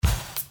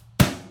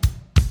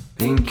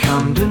in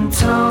Camden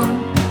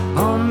Town.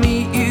 I'll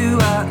meet you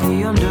at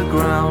the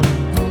underground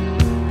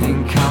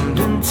in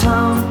Camden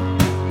Town.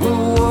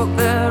 We'll walk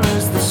there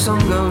as the sun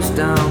goes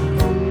down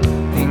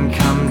in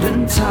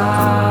Camden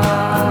Town.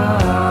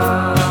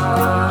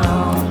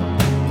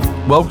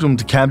 Welcome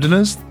to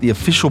Camdeners, the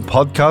official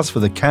podcast for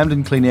the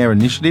Camden Clean Air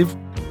Initiative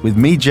with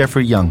me,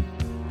 Jeffrey Young.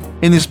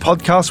 In this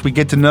podcast, we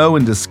get to know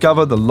and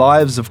discover the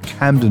lives of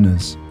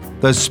Camdeners,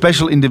 those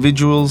special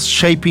individuals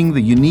shaping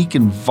the unique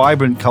and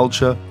vibrant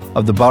culture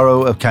of the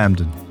borough of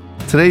Camden.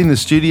 Today in the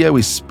studio,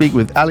 we speak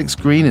with Alex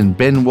Green and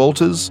Ben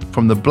Walters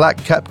from the Black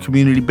Cap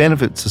Community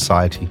Benefit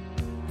Society.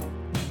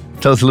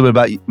 Tell us a little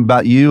bit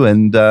about you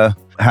and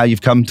how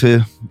you've come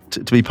to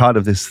be part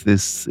of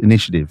this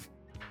initiative.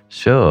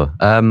 Sure.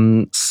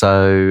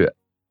 So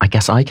I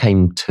guess I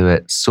came to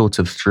it sort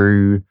of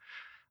through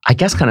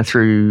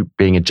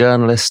being a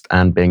journalist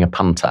and being a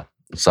punter.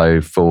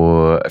 So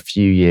for a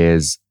few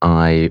years,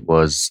 I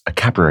was a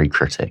cabaret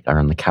critic. I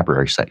ran the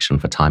cabaret section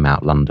for Time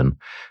Out London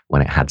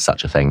when it had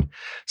such a thing.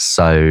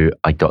 So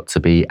I got to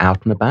be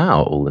out and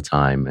about all the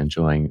time,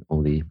 enjoying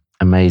all the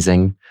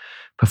amazing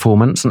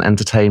performance and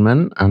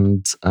entertainment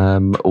and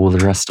all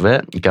the rest of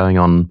it going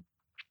on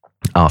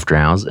after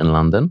hours in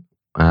London.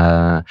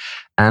 And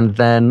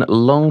then,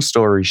 long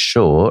story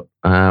short,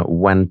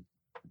 when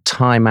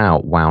Time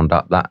Out wound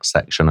up that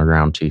section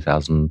around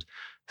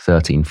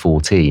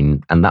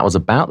 2013-14, and that was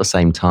about the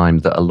same time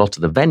that a lot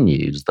of the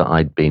venues that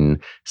I'd been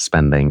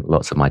spending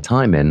lots of my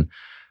time in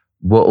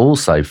were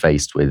also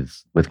faced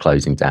with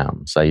closing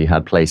down. So you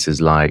had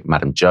places like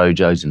Madame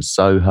Jojo's in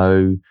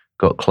Soho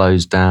got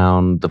closed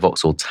down, the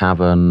Vauxhall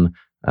Tavern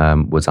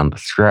was under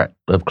threat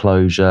of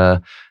closure,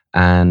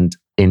 and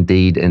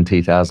indeed in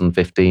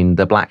 2015,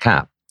 the Black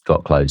Cap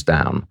got closed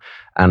down.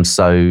 And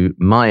so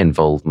my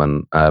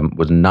involvement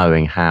was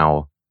knowing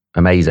how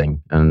amazing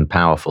and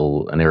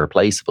powerful and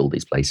irreplaceable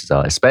these places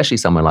are, especially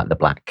somewhere like the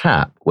Black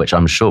Cap, which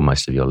I'm sure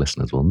most of your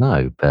listeners will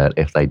know. But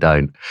if they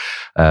don't,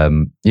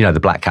 the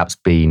Black Cap's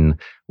been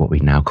what we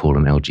now call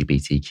an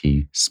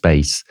LGBTQ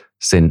space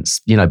since,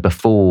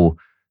 before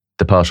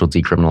the partial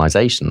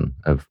decriminalisation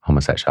of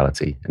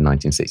homosexuality in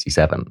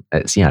 1967.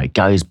 It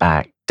goes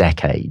back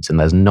decades, and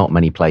there's not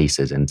many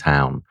places in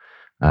town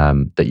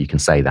that you can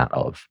say that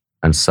of.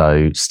 And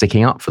so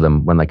sticking up for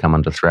them when they come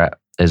under threat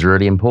is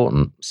really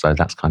important. So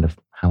that's kind of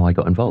how I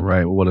got involved.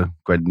 Right. Well, what a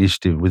great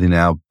initiative within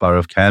our borough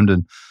of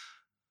Camden.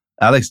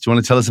 Alex, do you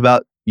want to tell us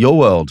about your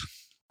world?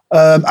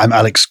 I'm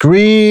Alex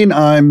Green.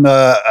 I'm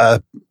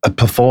a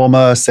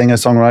performer, singer,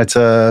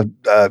 songwriter,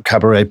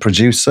 cabaret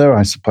producer,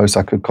 I suppose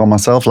I could call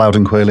myself. Loud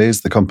and Queerly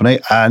is the company.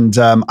 And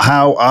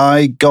how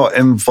I got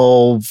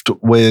involved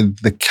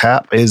with the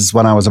CAP is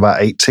when I was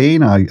about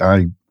 18.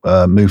 I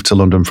moved to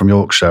London from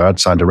Yorkshire. I'd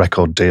signed a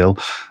record deal.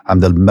 I'm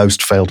the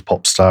most failed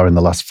pop star in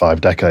the last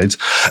 5 decades.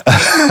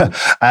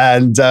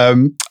 and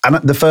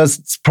the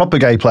first proper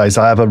gay place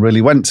I ever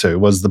really went to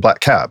was the Black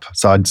Cap.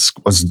 So I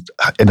was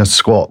in a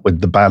squat with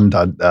the band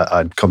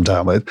I'd come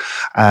down with.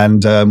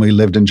 And we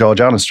lived in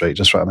Georgiana Street,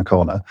 just right on the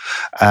corner.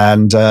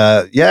 And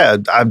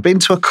I'd been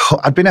to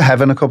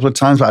Heaven a couple of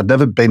times, but I'd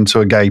never been to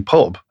a gay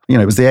pub.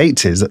 It was the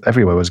 80s,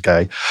 everywhere was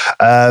gay.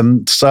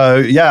 But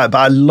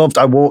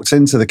I walked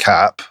into the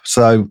CAP.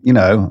 So,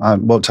 I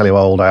won't tell you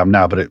how old I am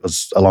now, but it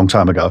was a long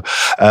time ago.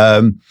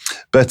 I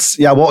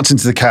walked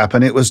into the CAP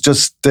and it was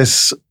just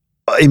this,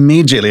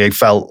 immediately it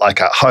felt like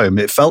at home.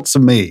 It felt to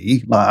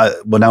me, like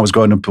when I was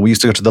growing up, we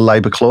used to go to the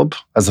Labour Club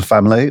as a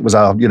family. It was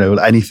our,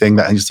 anything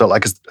that just felt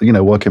like,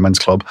 working men's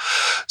club.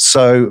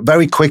 So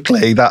very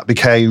quickly that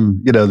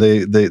became,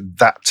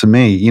 that to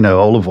me,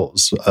 all of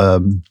us.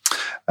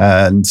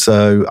 And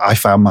so I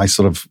found my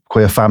sort of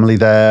queer family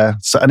there.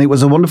 And it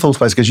was a wonderful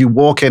place because you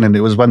walk in and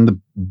it was when the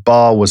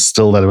bar was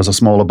still there. There was a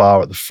smaller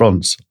bar at the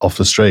front off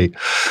the street.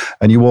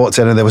 And you walked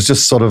in and there was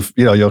just sort of,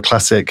 your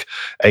classic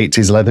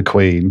 80s leather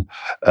queen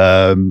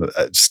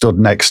stood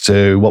next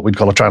to what we'd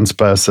call a trans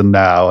person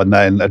now. And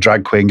then a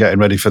drag queen getting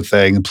ready for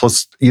thing. And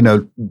plus,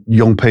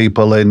 young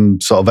people in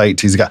sort of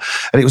 80s.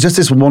 And it was just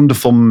this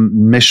wonderful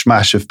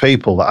mishmash of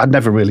people that I'd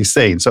never really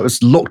seen. So it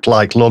looked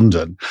like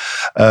London,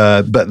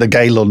 but the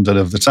gay London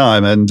of the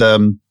time. And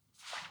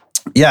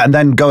and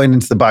then going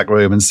into the back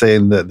room and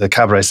seeing the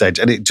cabaret stage,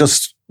 and it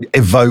just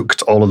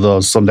evoked all of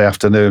those Sunday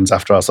afternoons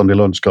after our Sunday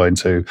lunch, going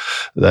to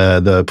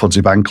the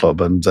Pudsey Band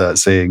Club and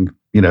seeing,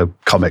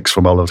 comics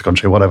from all over the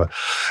country, whatever.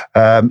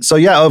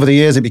 Over the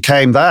years it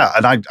became that.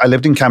 And I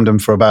lived in Camden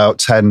for about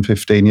 10,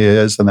 15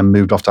 years and then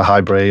moved off to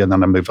Highbury and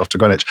then I moved off to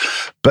Greenwich.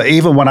 But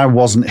even when I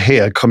wasn't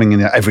here, coming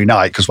in every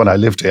night, because when I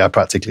lived here, I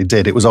practically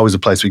did, it was always a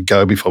place we'd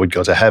go before we'd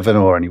go to Heaven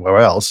or anywhere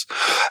else.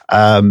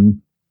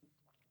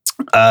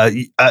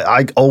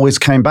 I always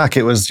came back.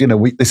 It was,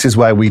 this is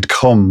where we'd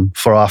come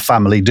for our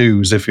family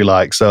dues, if you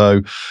like.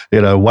 So,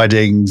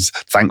 weddings,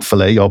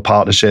 thankfully, or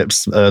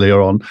partnerships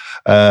earlier on.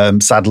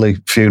 Sadly,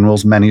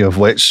 funerals, many of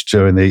which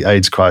during the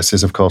AIDS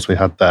crisis, of course, we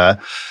had there.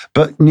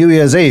 But New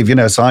Year's Eve,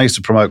 so I used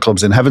to promote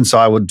clubs in Heaven.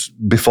 So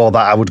before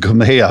that, I would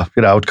come here.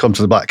 I would come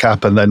to the Black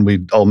Cap and then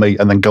we'd all meet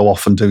and then go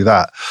off and do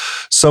that.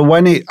 So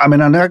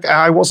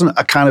I wasn't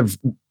a kind of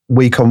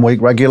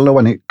week-on-week regular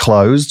when it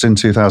closed in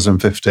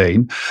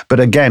 2015. But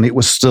again, it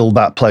was still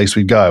that place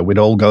we'd go. We'd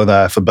all go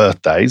there for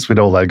birthdays. We'd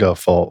all there go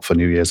for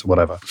New Year's or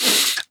whatever.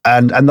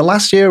 And the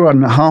last year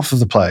and half of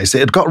the place, it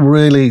had got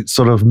really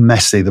sort of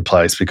messy, the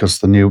place, because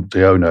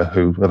the owner,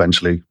 who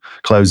eventually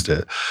closed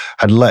it,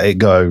 had let it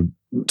go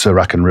to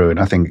rack and ruin.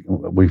 I think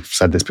we've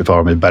said this before.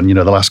 I mean, Ben,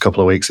 the last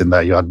couple of weeks in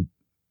there, you had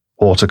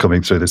water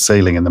coming through the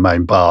ceiling in the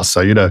main bar.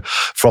 So,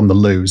 from the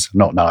loos,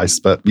 not nice,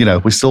 but,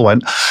 we still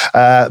went.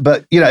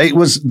 But, it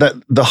was that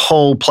the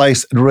whole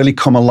place had really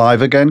come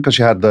alive again, because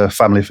you had the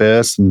Family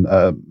Fierce and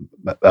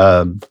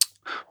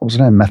what was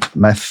her name?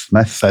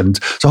 Meth. And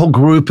so a whole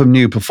group of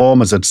new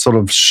performers had sort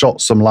of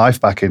shot some life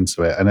back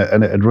into it, and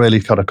it had really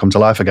kind of come to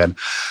life again.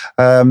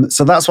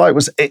 So that's why it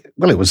was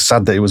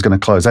sad that it was going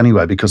to close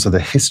anyway, because of the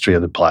history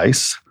of the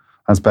place.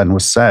 As Ben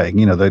was saying,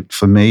 that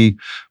for me,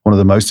 one of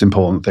the most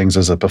important things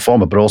as a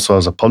performer, but also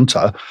as a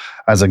punter,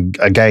 as a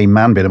gay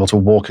man, being able to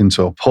walk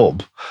into a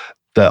pub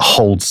that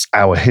holds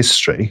our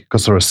history,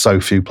 because there are so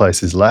few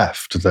places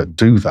left that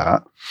do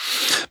that.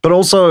 But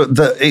also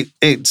that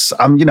it's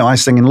I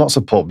sing in lots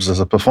of pubs as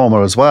a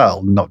performer as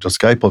well, not just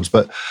gay pubs.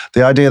 But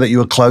the idea that you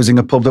were closing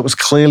a pub that was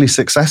clearly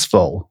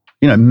successful,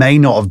 may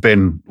not have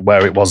been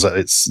where it was at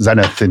its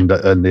zenith in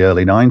the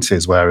early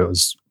 90s, where it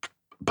was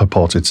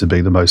purported to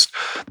be the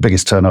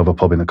biggest turnover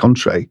pub in the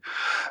country.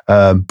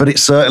 But it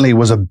certainly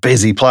was a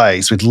busy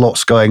place with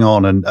lots going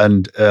on.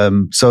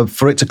 And so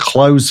for it to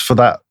close for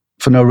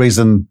no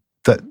reason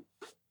that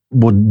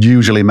would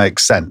usually make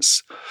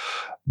sense,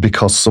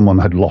 because someone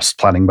had lost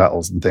planning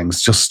battles and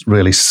things, just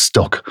really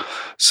stuck.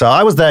 So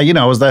I was there,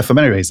 I was there for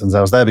many reasons.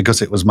 I was there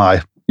because it was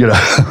my,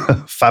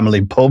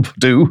 family pub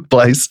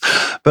place,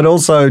 but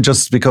also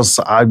just because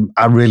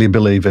I really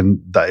believe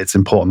in that it's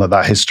important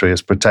that history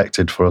is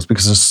protected for us,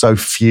 because there's so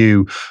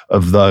few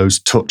of those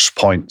touch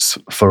points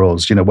for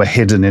us. We're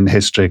hidden in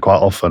history quite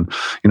often.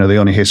 The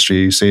only history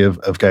you see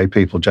of gay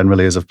people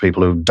generally is of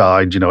people who've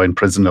died, in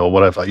prison or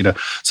whatever,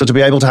 So to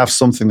be able to have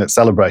something that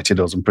celebrated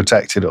us and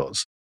protected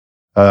us,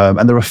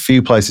 and there are a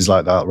few places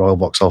like that, Royal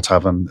Vauxhall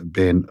Tavern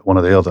being one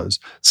of the others.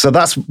 So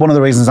that's one of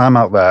the reasons I'm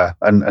out there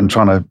and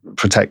trying to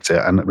protect it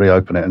and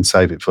reopen it and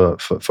save it for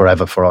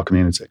forever for our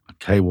community.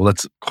 Okay, well,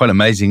 that's quite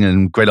amazing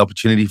and great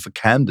opportunity for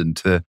Camden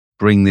to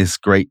bring this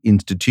great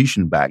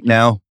institution back.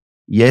 Now,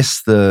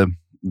 yes, the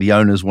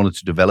owners wanted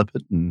to develop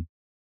it, and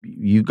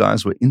you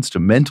guys were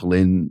instrumental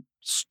in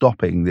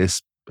stopping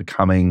this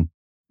becoming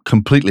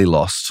completely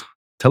lost.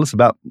 Tell us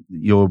about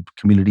your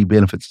Community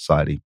Benefit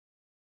Society.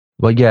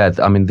 Well, yeah,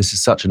 this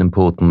is such an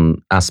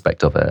important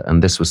aspect of it.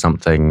 And this was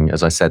something,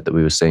 as I said, that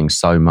we were seeing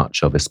so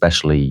much of,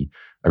 especially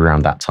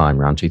around that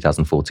time, around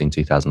 2014,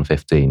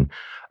 2015,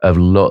 of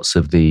lots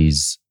of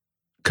these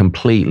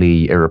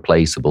completely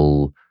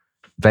irreplaceable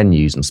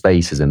venues and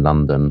spaces in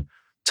London,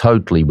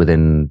 totally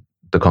within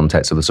the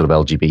context of the sort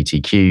of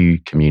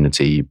LGBTQ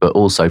community, but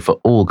also for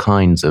all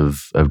kinds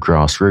of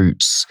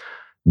grassroots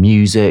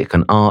music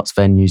and arts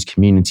venues,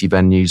 community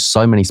venues,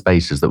 so many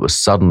spaces that were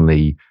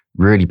suddenly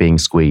really being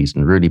squeezed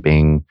and really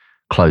being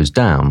closed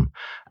down.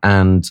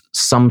 And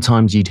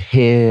sometimes you'd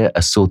hear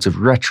a sort of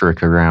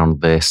rhetoric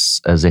around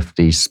this as if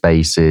these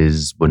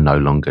spaces were no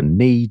longer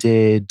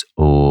needed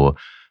or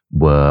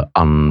were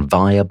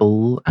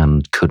unviable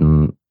and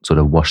couldn't sort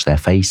of wash their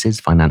faces,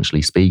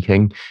 financially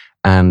speaking.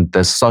 And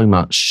there's so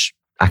much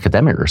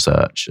academic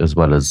research as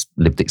well as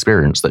lived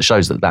experience that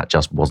shows that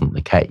just wasn't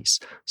the case.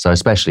 So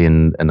especially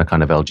in a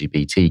kind of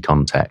LGBT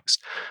context,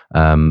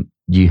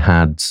 you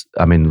had,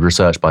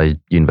 research by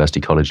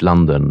University College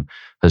London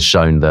has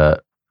shown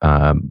that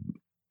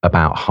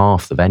about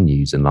half the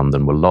venues in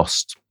London were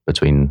lost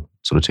between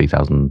sort of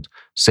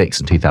 2006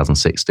 and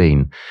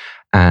 2016.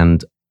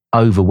 And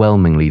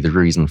overwhelmingly, the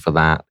reason for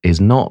that is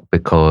not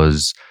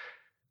because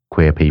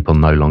queer people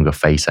no longer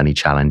face any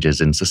challenges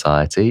in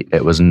society.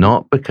 It was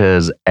not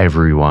because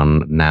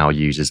everyone now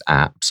uses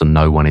apps and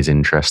no one is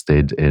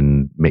interested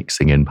in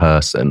mixing in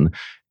person.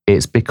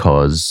 It's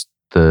because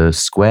the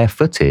square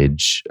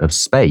footage of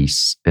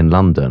space in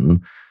London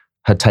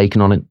had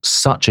taken on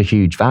such a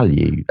huge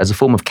value as a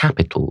form of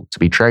capital to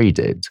be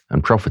traded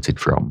and profited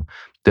from,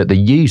 that the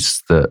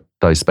use that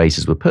those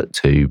spaces were put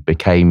to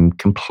became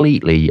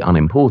completely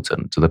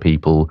unimportant to the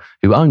people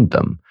who owned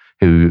them,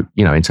 who,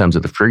 in terms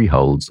of the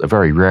freeholds, are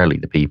very rarely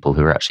the people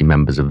who are actually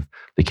members of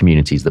the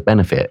communities that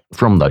benefit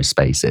from those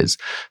spaces.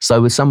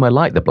 So with somewhere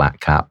like the Black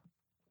Cat,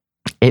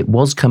 it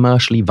was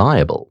commercially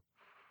viable.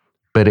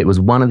 But it was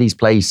one of these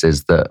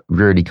places that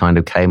really kind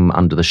of came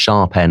under the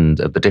sharp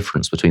end of the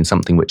difference between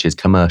something which is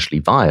commercially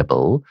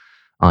viable,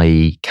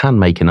 i.e. can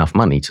make enough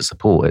money to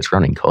support its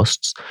running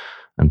costs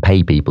and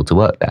pay people to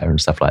work there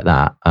and stuff like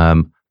that,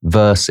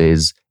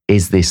 versus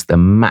is this the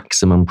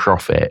maximum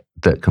profit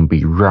that can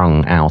be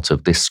wrung out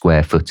of this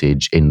square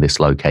footage in this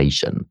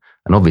location?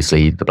 And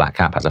obviously the Black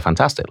Cat has a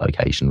fantastic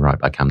location right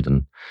by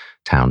Camden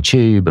Town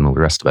Tube and all the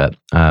rest of it.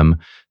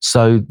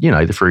 So,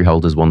 the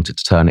freeholders wanted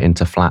to turn it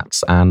into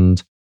flats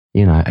and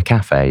a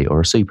cafe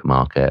or a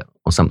supermarket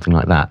or something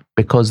like that,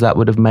 because that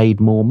would have made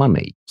more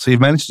money. So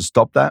you've managed to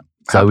stop that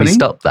So we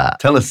stopped that.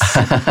 Tell us,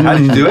 how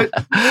did you do it?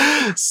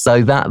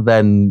 So that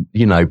then,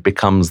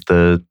 becomes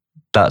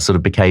that sort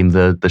of became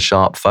the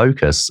sharp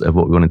focus of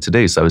what we wanted to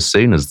do. So as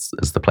soon as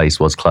the place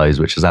was closed,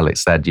 which as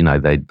Alex said,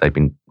 they've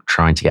been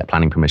trying to get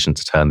planning permission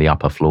to turn the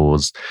upper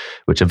floors,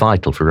 which are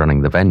vital for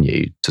running the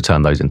venue, to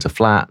turn those into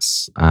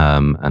flats.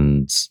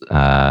 And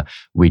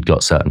we'd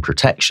got certain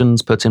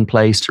protections put in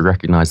place to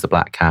recognise the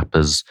Black Cap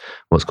as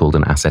what's called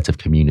an asset of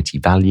community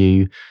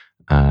value,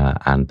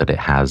 and that it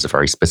has a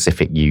very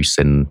specific use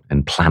in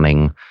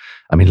planning.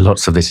 I mean,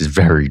 lots of this is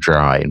very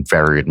dry and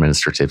very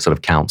administrative sort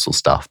of council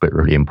stuff, but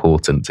really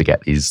important to get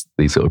these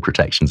sort of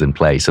protections in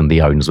place. And the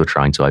owners were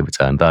trying to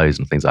overturn those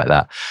and things like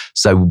that.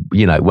 So,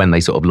 when they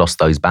sort of lost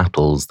those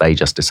battles, they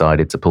just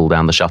decided to pull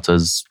down the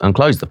shutters and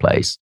close the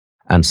place.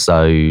 And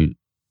so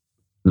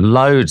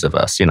loads of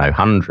us,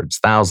 hundreds,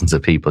 thousands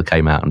of people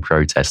came out and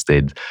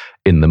protested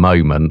in the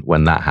moment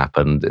when that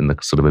happened, in the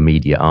sort of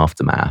immediate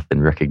aftermath,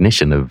 in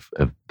recognition of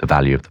the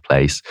value of the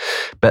place.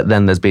 But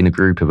then there's been a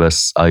group of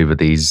us over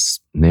these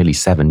nearly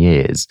 7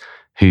 years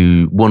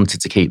who wanted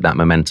to keep that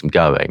momentum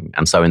going.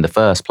 And so in the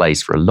first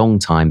place, for a long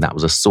time, that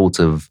was a sort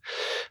of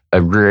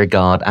a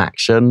rearguard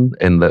action,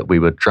 in that we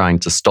were trying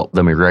to stop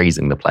them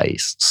erasing the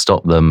place,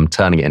 stop them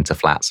turning it into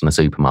flats and a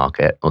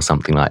supermarket or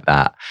something like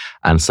that.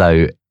 And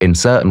so in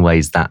certain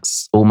ways,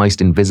 that's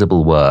almost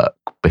invisible work,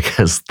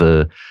 because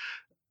the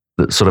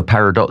sort of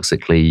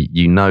paradoxically,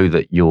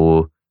 that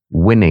you're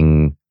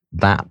winning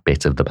that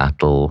bit of the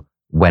battle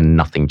when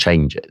nothing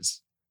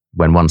changes,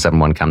 when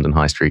 171 Camden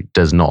High Street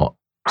does not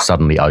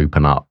suddenly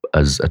open up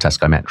as a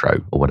Tesco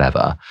Metro or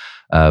whatever.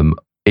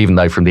 Even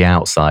though from the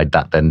outside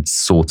that then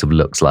sort of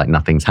looks like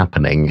nothing's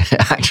happening,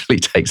 it actually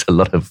takes a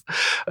lot of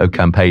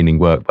campaigning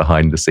work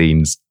behind the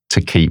scenes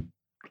to keep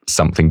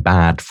something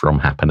bad from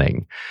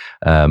happening.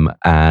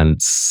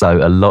 And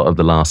so a lot of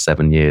the last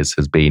 7 years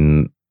has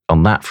been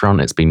on that front.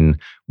 It's been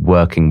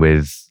working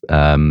with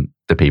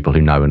the people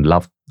who know and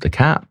love the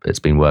CAP. It's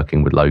been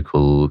working with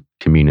local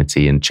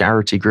community and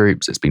charity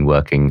groups. It's been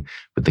working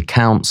with the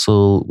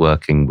council,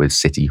 working with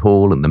City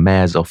Hall and the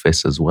Mayor's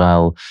office as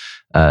well,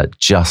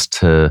 just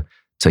to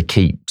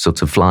keep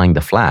sort of flying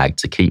the flag,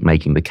 to keep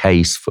making the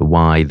case for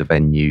why the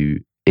venue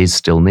is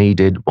still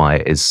needed, why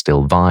it is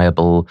still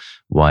viable,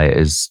 why it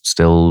is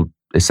still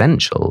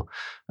essential,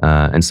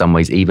 in some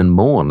ways even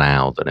more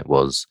now than it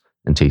was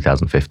in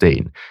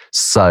 2015.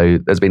 So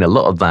there's been a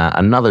lot of that.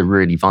 Another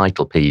really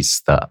vital piece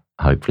that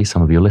hopefully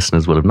some of your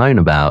listeners will have known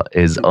about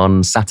is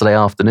on Saturday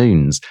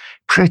afternoons.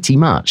 Pretty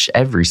much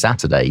every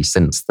Saturday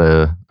since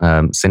the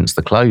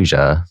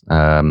closure,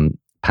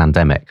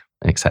 pandemic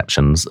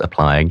exceptions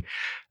applying,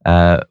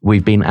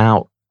 we've been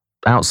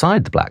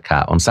outside the Black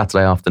Cat on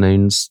Saturday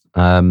afternoons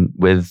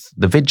with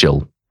the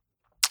Vigil,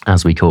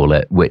 as we call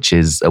it, which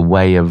is a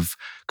way of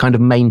kind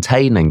of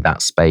maintaining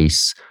that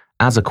space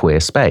as a queer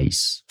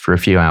space for a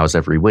few hours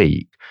every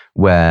week,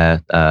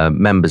 where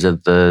members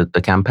of the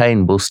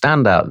campaign will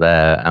stand out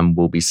there and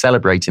will be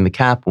celebrating the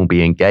CAP, will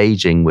be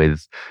engaging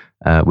with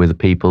the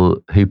people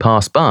who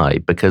pass by.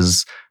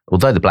 Because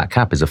although the Black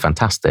Cap is a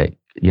fantastic,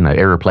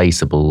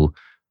 irreplaceable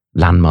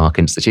landmark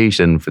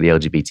institution for the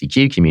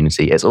LGBTQ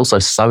community, it's also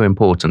so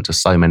important to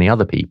so many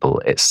other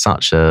people. It's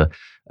such a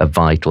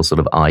vital sort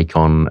of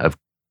icon of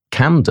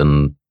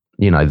Camden,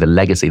 the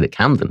legacy that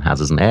Camden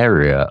has as an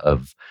area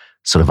of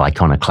sort of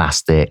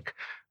iconoclastic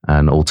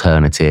and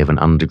alternative and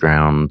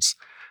underground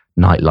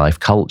nightlife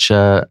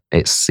culture.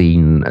 It's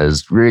seen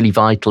as really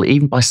vital,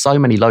 even by so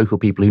many local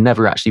people who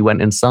never actually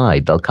went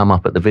inside. They'll come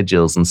up at the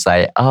vigils and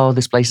say, "Oh,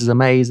 this place is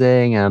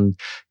amazing. And,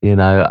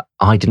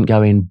 I didn't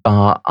go in,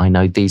 but I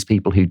know these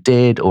people who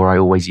did, or I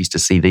always used to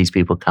see these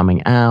people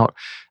coming out."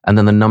 And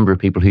then the number of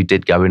people who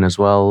did go in as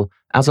well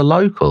as a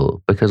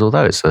local, because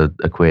although it's a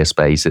queer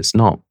space, it's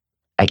not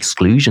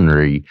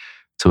exclusionary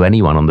to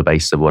anyone on the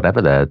basis of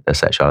whatever their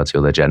sexuality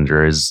or their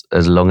gender is,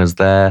 as long as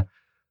they're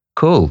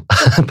cool,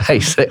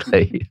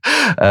 basically.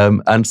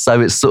 And so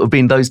it's sort of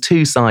been those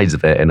two sides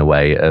of it, in a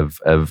way,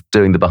 of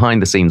doing the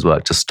behind the scenes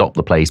work to stop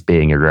the place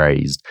being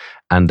erased,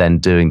 and then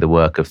doing the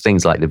work of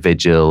things like the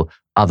Vigil,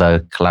 other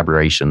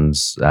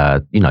collaborations,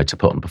 to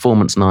put on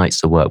performance nights,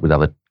 to work with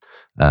other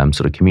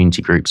sort of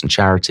community groups and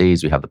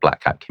charities. We have the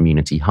Black Cat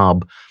Community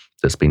Hub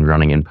that's been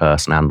running in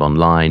person and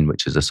online,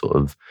 which is a sort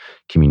of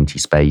community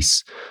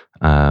space,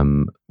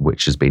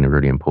 which has been a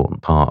really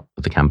important part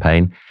of the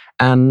campaign.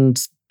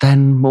 And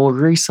then more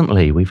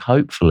recently, we've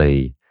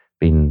hopefully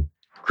been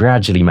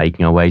gradually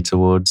making our way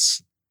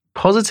towards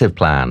positive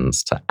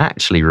plans to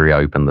actually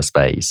reopen the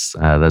space.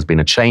 There's been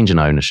a change in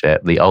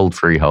ownership. The old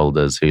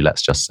freeholders, who,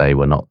 let's just say,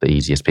 were not the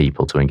easiest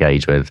people to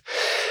engage with,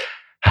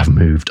 have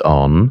moved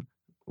on,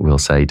 we'll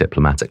say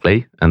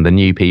diplomatically, and the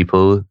new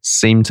people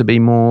seem to be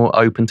more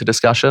open to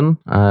discussion.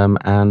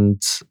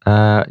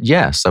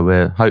 So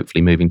we're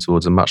hopefully moving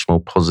towards a much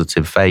more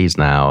positive phase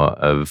now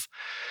of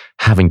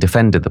having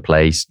defended the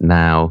place,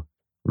 now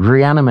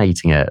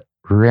reanimating it,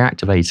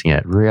 reactivating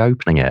it,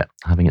 reopening it,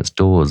 having its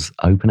doors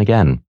open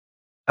again.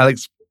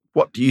 Alex,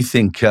 what do you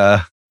think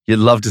you'd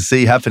love to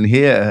see happen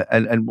here?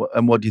 And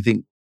what do you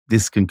think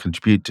this can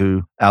contribute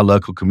to our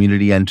local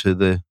community and to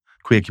the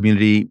queer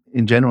community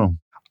in general?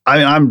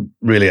 I'm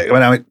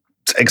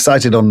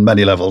excited on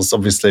many levels,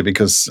 obviously,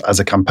 because as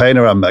a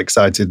campaigner, I'm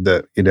excited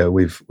that,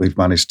 we've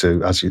managed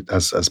to, as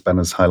Ben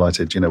has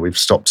highlighted, we've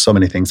stopped so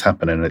many things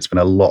happening, and it's been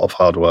a lot of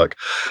hard work.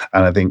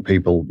 And I think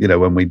people,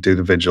 when we do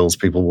the vigils,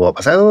 people walk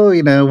and say,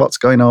 oh, what's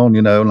going on?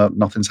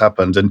 Nothing's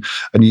happened. And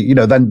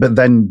then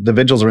the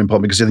vigils are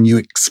important because then you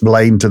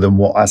explain to them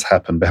what has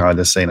happened behind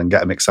the scene and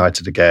get them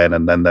excited again.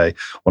 And then they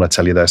want to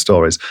tell you their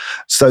stories.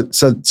 So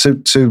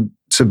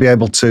to be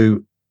able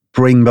to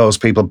bring those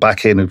people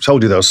back in who've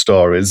told you those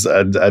stories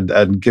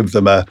and give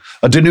them a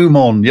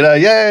denouement,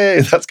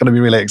 yay, that's going to be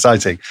really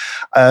exciting.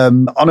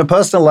 On a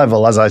personal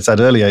level, as I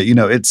said earlier,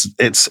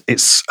 it's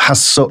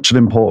has such an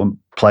important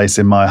place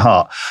in my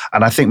heart.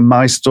 And I think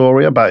my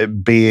story about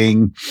it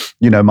being,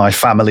 my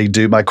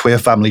queer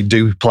family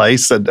do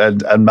place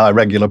and my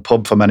regular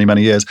pub for many,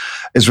 many years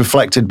is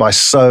reflected by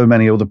so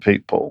many other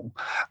people.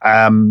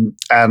 And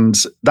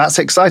that's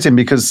exciting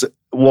because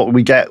what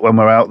we get when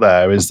we're out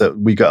there is that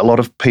we get a lot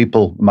of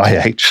people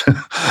my age,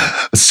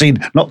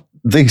 not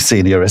the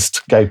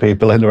seniorist gay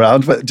people in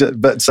around, but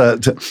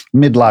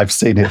midlife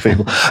senior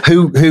people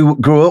who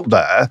grew up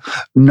there,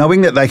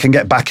 knowing that they can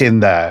get back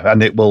in there,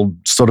 and it will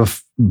sort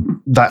of.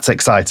 That's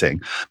exciting.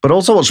 But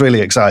also what's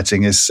really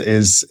exciting is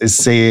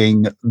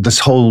seeing this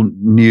whole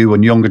new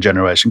and younger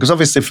generation. Because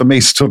obviously for me,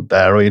 stood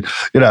there,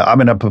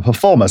 I'm a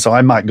performer, so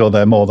I might go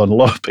there more than a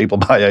lot of people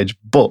my age.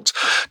 But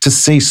to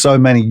see so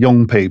many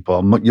young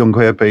people, young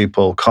queer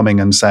people coming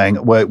and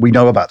saying, we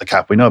know about the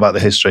CAP, we know about the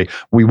history,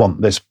 we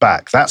want this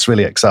back. That's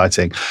really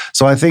exciting.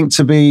 So I think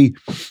to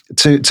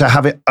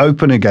have it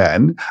open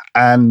again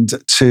and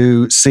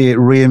to see it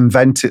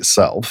reinvent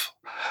itself,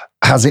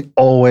 as it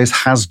always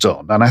has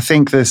done. And I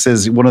think this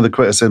is one of the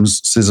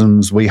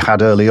criticisms we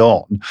had early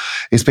on,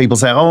 is people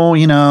say,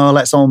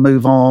 let's all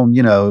move on,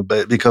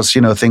 because,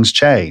 things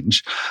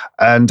change.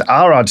 And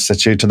our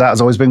attitude to that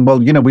has always been,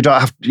 we don't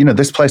have,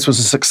 this place was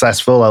a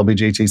successful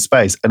LBGT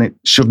space and it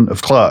shouldn't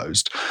have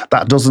closed.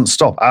 That doesn't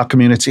stop. Our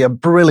community are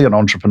brilliant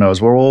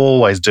entrepreneurs. We're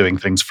always doing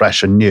things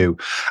fresh and new.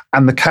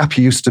 And the CAP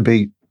used to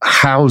be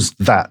housed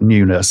that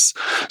newness.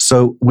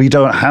 So we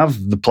don't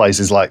have the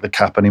places like the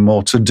CAP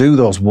anymore to do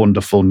those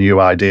wonderful new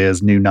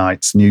ideas, new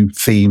nights, new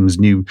themes,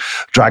 new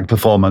drag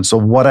performance or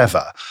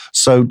whatever.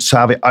 So to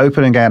have it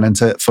open again and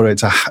for it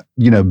to,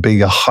 be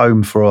a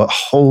home for a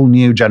whole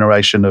new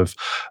generation of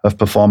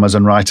performers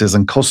and writers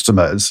and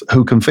customers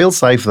who can feel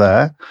safe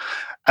there.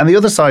 And the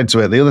other side to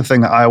it, the other thing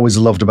that I always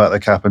loved about the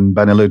CAP, and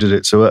Ben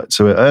alluded to it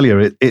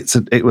earlier,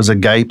 it was a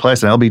gay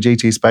place, an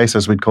LBGT space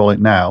as we'd call it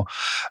now.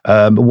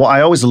 But what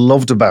I always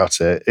loved about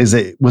it is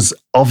it was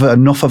of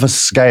enough of a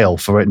scale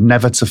for it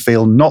never to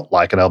feel not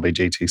like an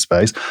LBGT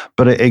space,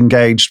 but it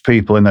engaged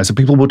people in there. So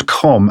people would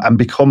come and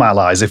become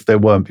allies if they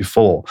weren't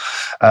before.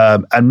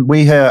 And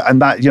we hear,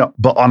 and that,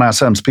 but on our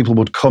terms, people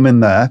would come in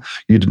there.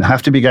 You didn't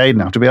have to be gay, you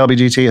didn't have to be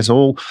LBGT at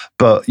all,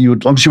 but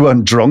as long as you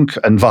weren't drunk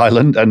and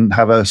violent and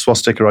have a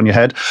swastika on your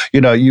head,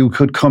 you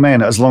could come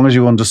in as long as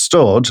you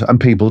understood, and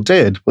people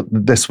did, but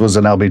this was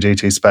an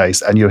LBGT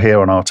space and you're here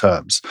on our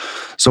terms.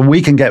 So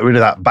we can get rid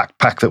of that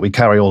backpack that we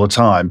carry all the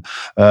time,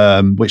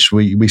 which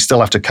we still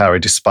have to carry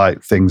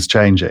despite things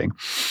changing.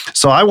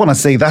 So I want to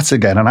see that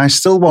again. And I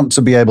still want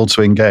to be able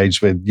to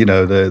engage with,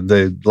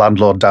 the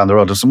landlord down the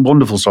road. There's some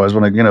wonderful stories.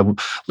 When the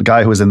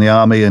guy who was in the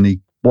army and he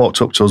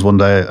walked up to us one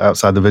day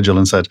outside the vigil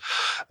and said,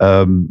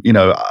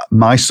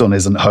 my son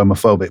isn't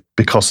homophobic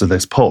because of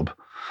this pub.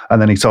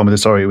 And then he told me the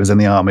story. He was in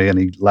the army and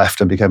he left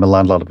and became a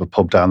landlord of a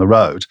pub down the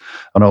road.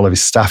 And all of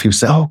his staff, he would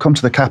say, come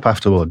to the CAP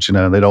afterwards,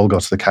 and they'd all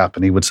go to the CAP.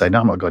 And he would say, no,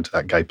 I'm not going to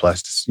that gay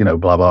place,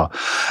 blah, blah.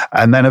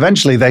 And then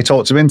eventually they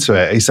talked him into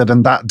it. He said,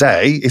 and that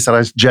day, he said,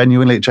 I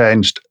genuinely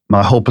changed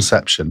my whole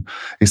perception.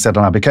 He said,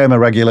 and I became a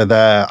regular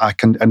there.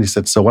 And he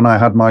said, so when I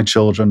had my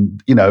children,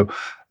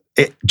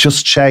 it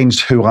just changed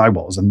who I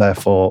was and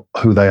therefore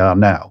who they are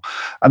now.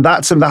 And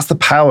that's the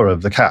power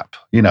of the CAP,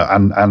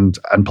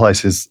 and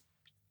places,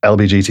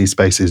 LBGT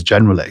spaces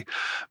generally,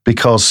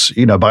 because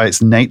by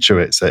its nature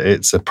it's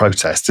a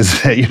protest,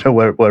 isn't it?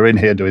 We're in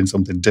here doing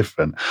something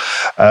different.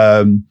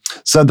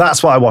 So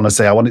that's what I want to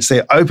see. I want to see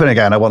it open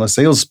again. I want to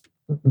see us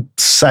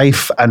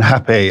safe and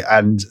happy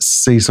and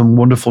see some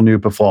wonderful new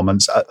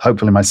performance.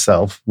 Hopefully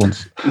myself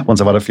once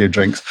I've had a few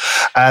drinks,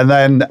 and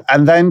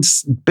then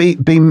be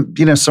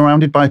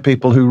surrounded by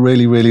people who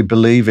really, really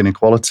believe in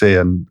equality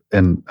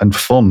and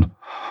fun.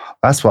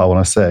 That's what I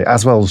want to see,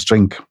 as well as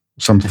drink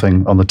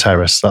something on the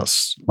terrace.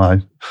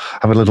 Have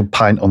a little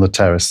pint on the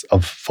terrace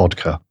of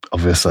vodka,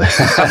 obviously.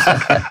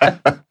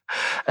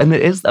 And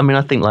it is,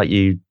 I think like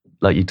you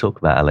talk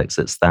about, Alex,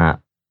 it's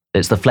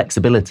the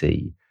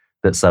flexibility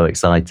that's so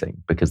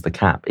exciting, because the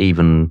CAP,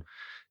 even,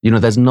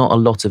 there's not a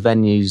lot of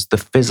venues, the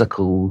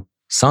physical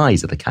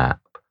size of the CAP,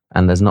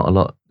 and there's not a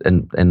lot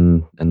in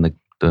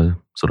the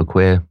sort of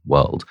queer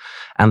world,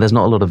 and there's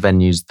not a lot of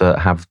venues that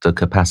have the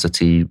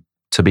capacity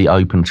to be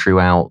open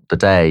throughout the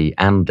day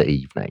and the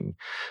evening.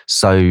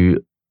 So,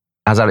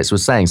 as Alex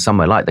was saying,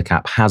 somewhere like the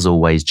CAP has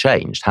always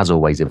changed, has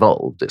always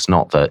evolved. It's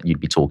not that you'd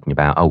be talking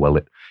about,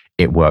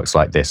 it works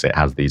like this, it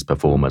has these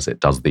performers, it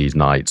does these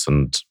nights,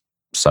 and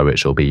so it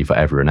shall be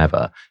forever and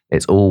ever.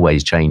 It's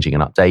always changing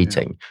and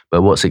updating. Yeah.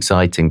 But what's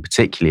exciting,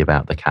 particularly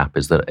about the CAP,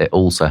 is that it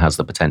also has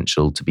the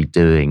potential to be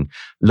doing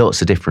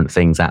lots of different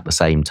things at the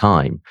same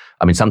time.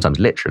 I mean, sometimes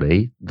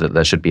literally, that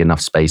there should be enough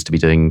space to be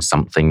doing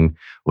something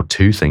or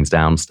two things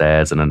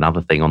downstairs and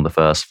another thing on the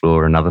first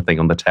floor, another thing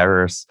on the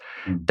terrace.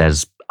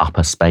 There's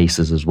upper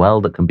spaces as well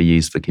that can be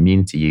used for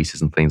community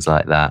uses and things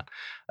like that.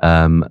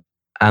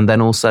 And then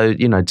also,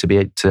 you know,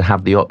 to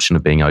have the option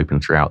of being open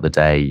throughout the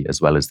day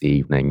as well as the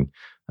evening.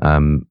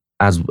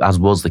 As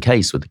was the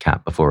case with the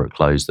CAP before it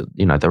closed, that,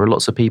 you know, there were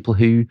lots of people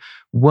who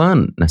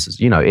weren't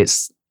necessarily, you know,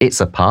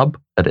 it's a pub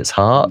at its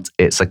heart,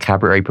 it's a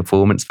cabaret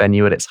performance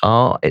venue at its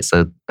heart, it's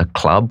a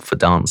club for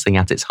dancing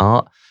at its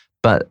heart,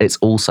 but it's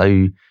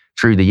also,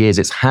 through the years,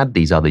 it's had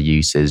these other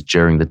uses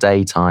during the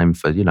daytime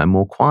for, you know,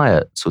 more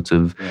quiet sort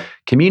of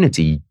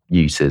community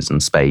uses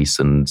and space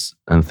and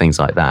things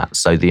like that.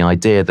 So the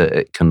idea that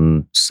it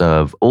can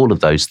serve all of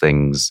those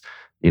things,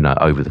 you know,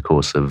 over the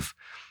course of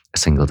a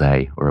single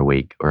day or a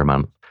week or a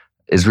month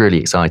is really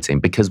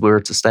exciting, because we're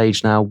at a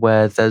stage now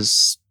where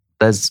there's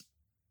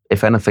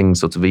if anything,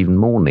 sort of even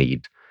more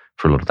need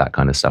for a lot of that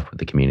kind of stuff with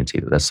the community,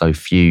 that there's so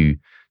few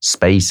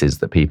spaces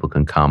that people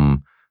can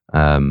come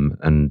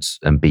and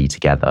be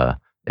together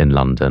in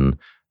London.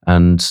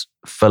 And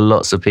for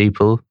lots of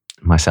people,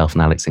 myself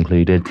and Alex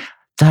included,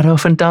 that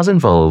often does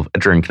involve a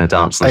drink and a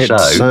dance and a show.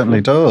 It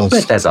certainly does.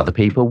 But there's other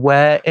people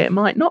where it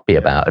might not be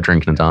about a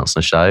drink and a dance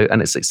and a show.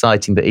 And it's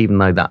exciting that even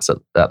though that's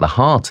at the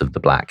heart of the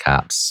Black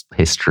Cap's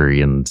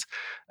history and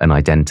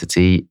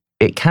identity,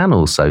 it can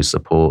also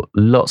support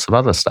lots of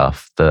other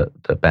stuff that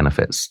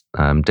benefits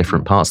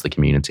different parts of the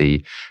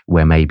community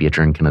where maybe a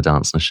drink and a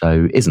dance and a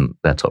show isn't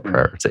their top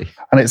priority.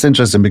 And it's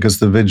interesting because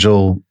the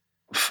Vigil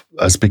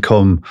has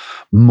become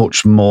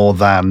much more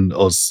than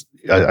us.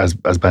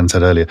 As Ben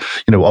said earlier,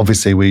 you know,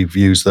 obviously we've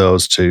used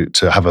those to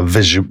have a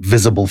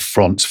visible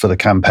front for the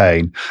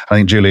campaign. I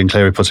think Julian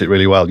Cleary put it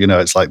really well. You know,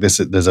 it's like this.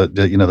 There's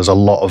a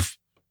lot of,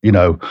 you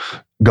know,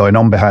 going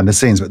on behind the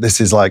scenes, but this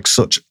is like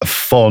such a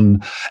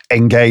fun,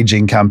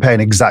 engaging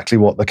campaign. Exactly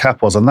what the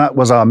CAP was, and that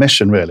was our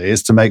mission. Really,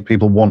 is to make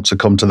people want to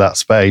come to that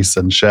space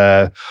and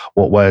share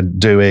what we're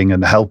doing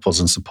and help us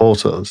and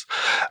support us.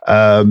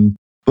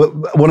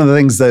 But one of the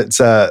things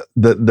that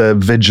the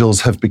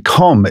vigils have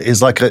become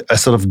is like a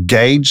sort of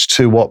gauge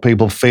to what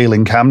people feel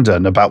in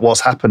Camden about what's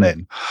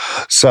happening.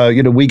 So,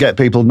 you know, we get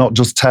people not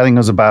just telling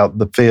us about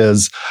the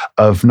fears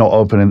of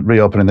not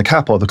reopening the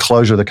CAP or the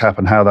closure of the CAP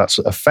and how that's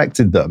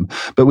affected them,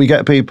 but we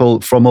get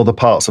people from other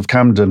parts of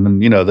Camden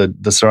and, you know,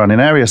 the surrounding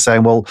area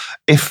saying, well,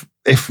 if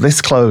this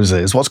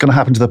closes, what's going to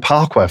happen to the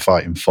park we're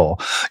fighting for?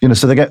 You know,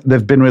 so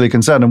they've been really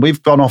concerned. And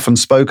we've gone off and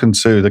spoken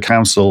to the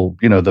council,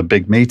 you know, the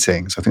big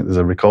meetings. I think there's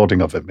a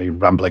recording of it, me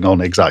rambling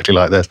on exactly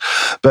like this.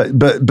 But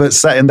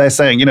they're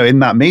saying, you know, in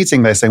that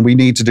meeting, they're saying we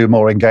need to do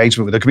more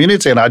engagement with the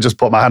community. And I just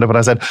put my hand up and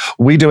I said,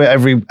 we do it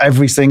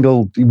every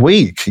single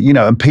week, you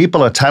know, and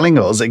people are telling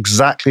us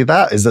exactly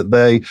that, is that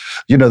they,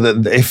 you know,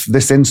 that if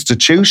this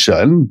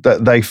institution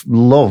that they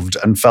loved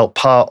and felt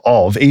part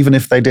of, even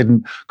if they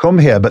didn't come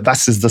here, but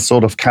this is the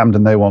sort of Camden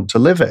they want to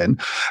live in,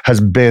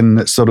 has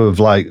been sort of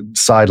like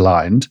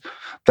sidelined,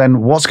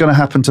 then what's going to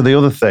happen to the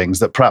other things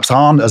that perhaps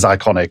aren't as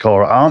iconic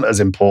or aren't as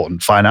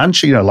important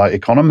financially, you know, like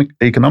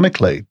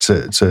economically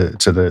to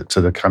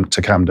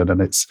Camden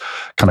and its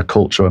kind of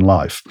culture and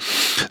life.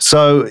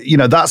 So, you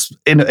know, that's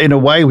in a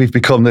way we've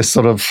become this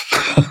sort of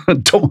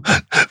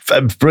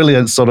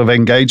brilliant sort of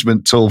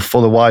engagement tool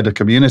for the wider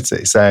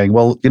community, saying,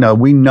 well, you know,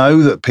 we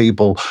know that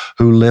people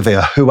who live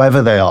here,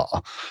 whoever they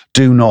are,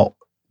 do not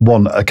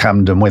want a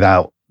Camden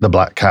without the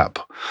Black Cap,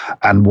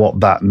 and what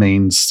that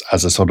means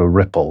as a sort of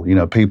ripple. You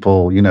know,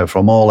 people, you know,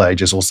 from all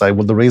ages will say,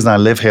 well, the reason I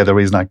live here, the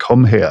reason I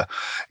come here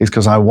is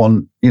because I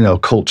want, you know,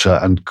 culture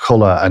and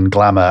colour and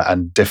glamour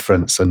and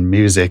difference and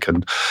music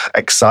and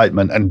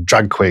excitement and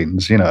drag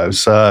queens, you know.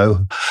 So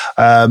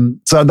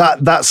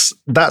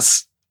that's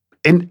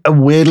in a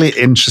weirdly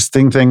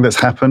interesting thing that's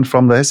happened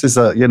from this is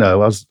that, you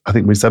know, as I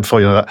think we said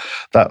before, you know,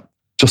 that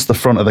just the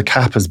front of the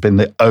CAP has been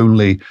the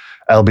only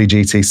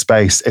LBGT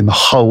space in the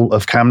whole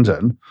of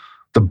Camden,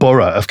 the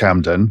borough of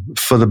Camden,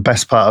 for the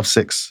best part of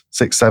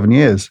 7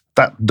 years.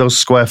 That does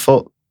square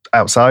foot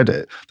outside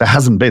it. There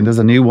hasn't been. There's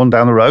a new one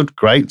down the road.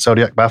 Great.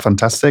 Zodiac Bar,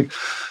 fantastic.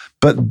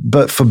 But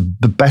for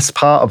the best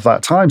part of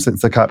that time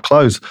since the CAP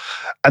closed,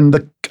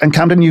 and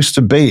Camden used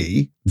to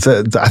be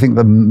I think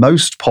the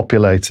most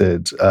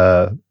populated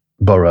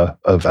borough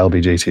of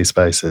LBGT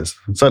spaces.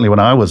 Certainly when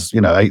I was,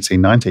 you know,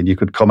 18, 19, you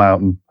could come out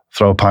and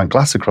throw a pint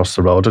glass across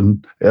the road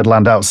and it'd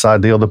land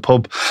outside the other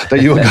pub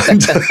that you were going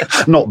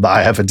to. Not that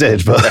I ever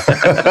did, but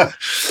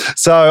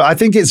so I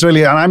think it's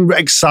really, and I'm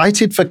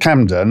excited for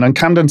Camden. And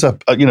Camden,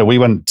 you know, we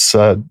went,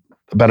 Ben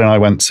and I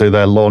went to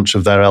their launch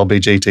of their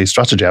LBGT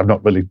strategy. I've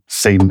not really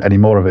seen any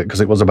more of it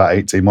because it was about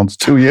 18 months,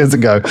 2 years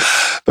ago.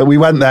 But we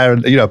went there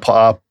and, you know, put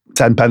our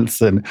 10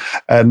 pence in,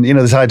 and, you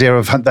know, this idea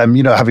of them,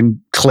 you know,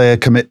 having clear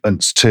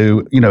commitments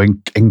to, you know,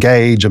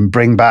 engage and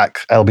bring back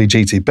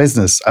LBGT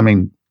business. I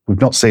mean, we've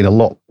not seen a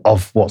lot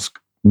of what's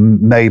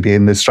maybe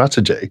in this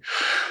strategy.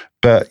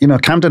 But,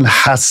 Camden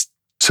has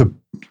to,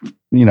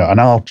 and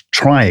are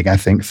trying, I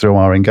think, through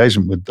our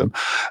engagement with them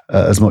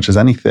as much as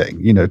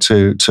anything,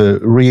 to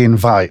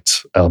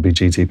re-invite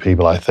LBGT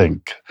people, I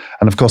think.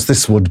 And of course,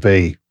 this would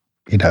be,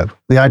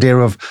 the idea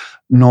of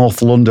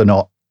North London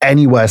or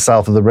anywhere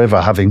south of the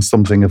river having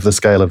something of the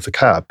scale of the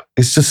Cab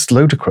is just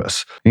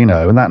ludicrous,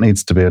 and that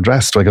needs to be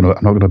addressed. I'm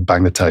not going to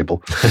bang the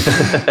table.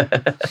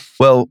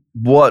 Well,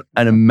 what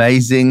an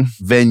amazing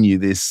venue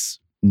this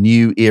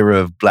new era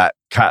of Black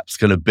Cap's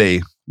going to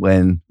be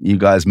when you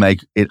guys make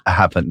it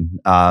happen.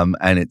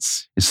 And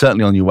it's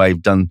certainly on your way.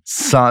 You've done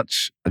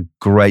such a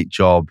great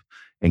job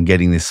in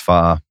getting this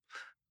far.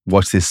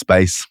 Watch this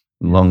space.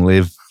 Long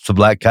live the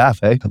Black Cap,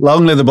 eh?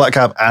 Long live the Black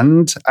Cap.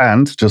 And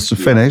just to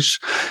finish,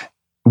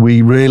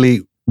 we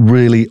really,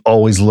 really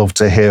always love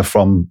to hear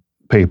from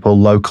people,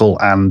 local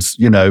and,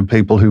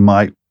 people who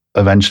might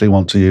eventually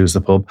want to use the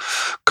pub.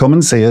 Come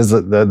and see us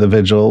at the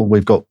vigil.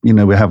 We've got,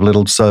 we have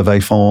little survey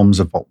forms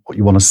of what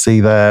you want to see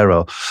there,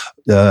 or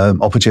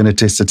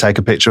opportunities to take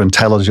a picture and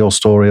tell us your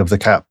story of the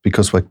Cap,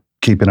 because we're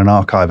keeping an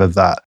archive of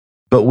that.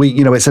 But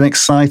it's an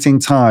exciting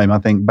time. I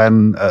think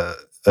Ben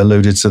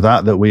alluded to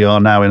that we are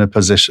now in a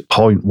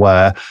point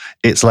where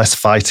it's less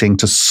fighting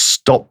to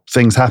stop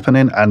things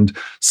happening and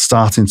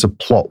starting to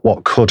plot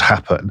what could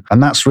happen.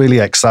 And that's really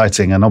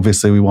exciting. And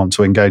obviously we want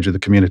to engage with the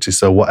community.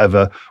 So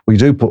whatever we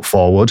do put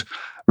forward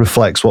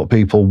reflects what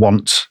people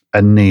want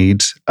and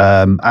need,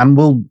 and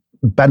will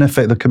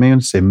benefit the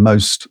community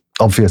most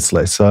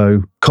obviously.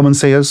 So come and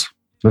see us.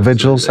 The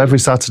vigils every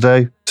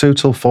Saturday, 2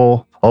 till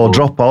 4. Or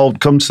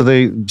come to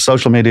the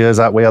social medias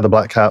at We Are The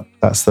Black Cap.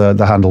 That's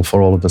the handle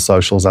for all of the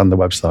socials and the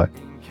website.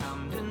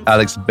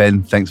 Alex,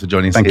 Ben, thanks for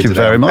joining us. Thank you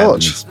very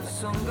much. The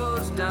sun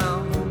goes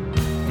down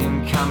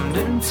in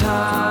Camden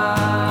Town.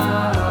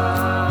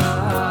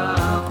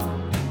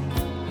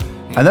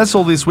 And that's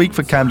all this week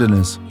for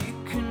Camdeners.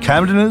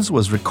 Camdeners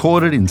was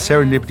recorded in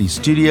Serendipity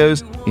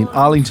Studios in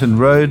Arlington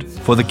Road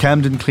for the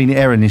Camden Clean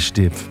Air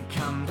Initiative.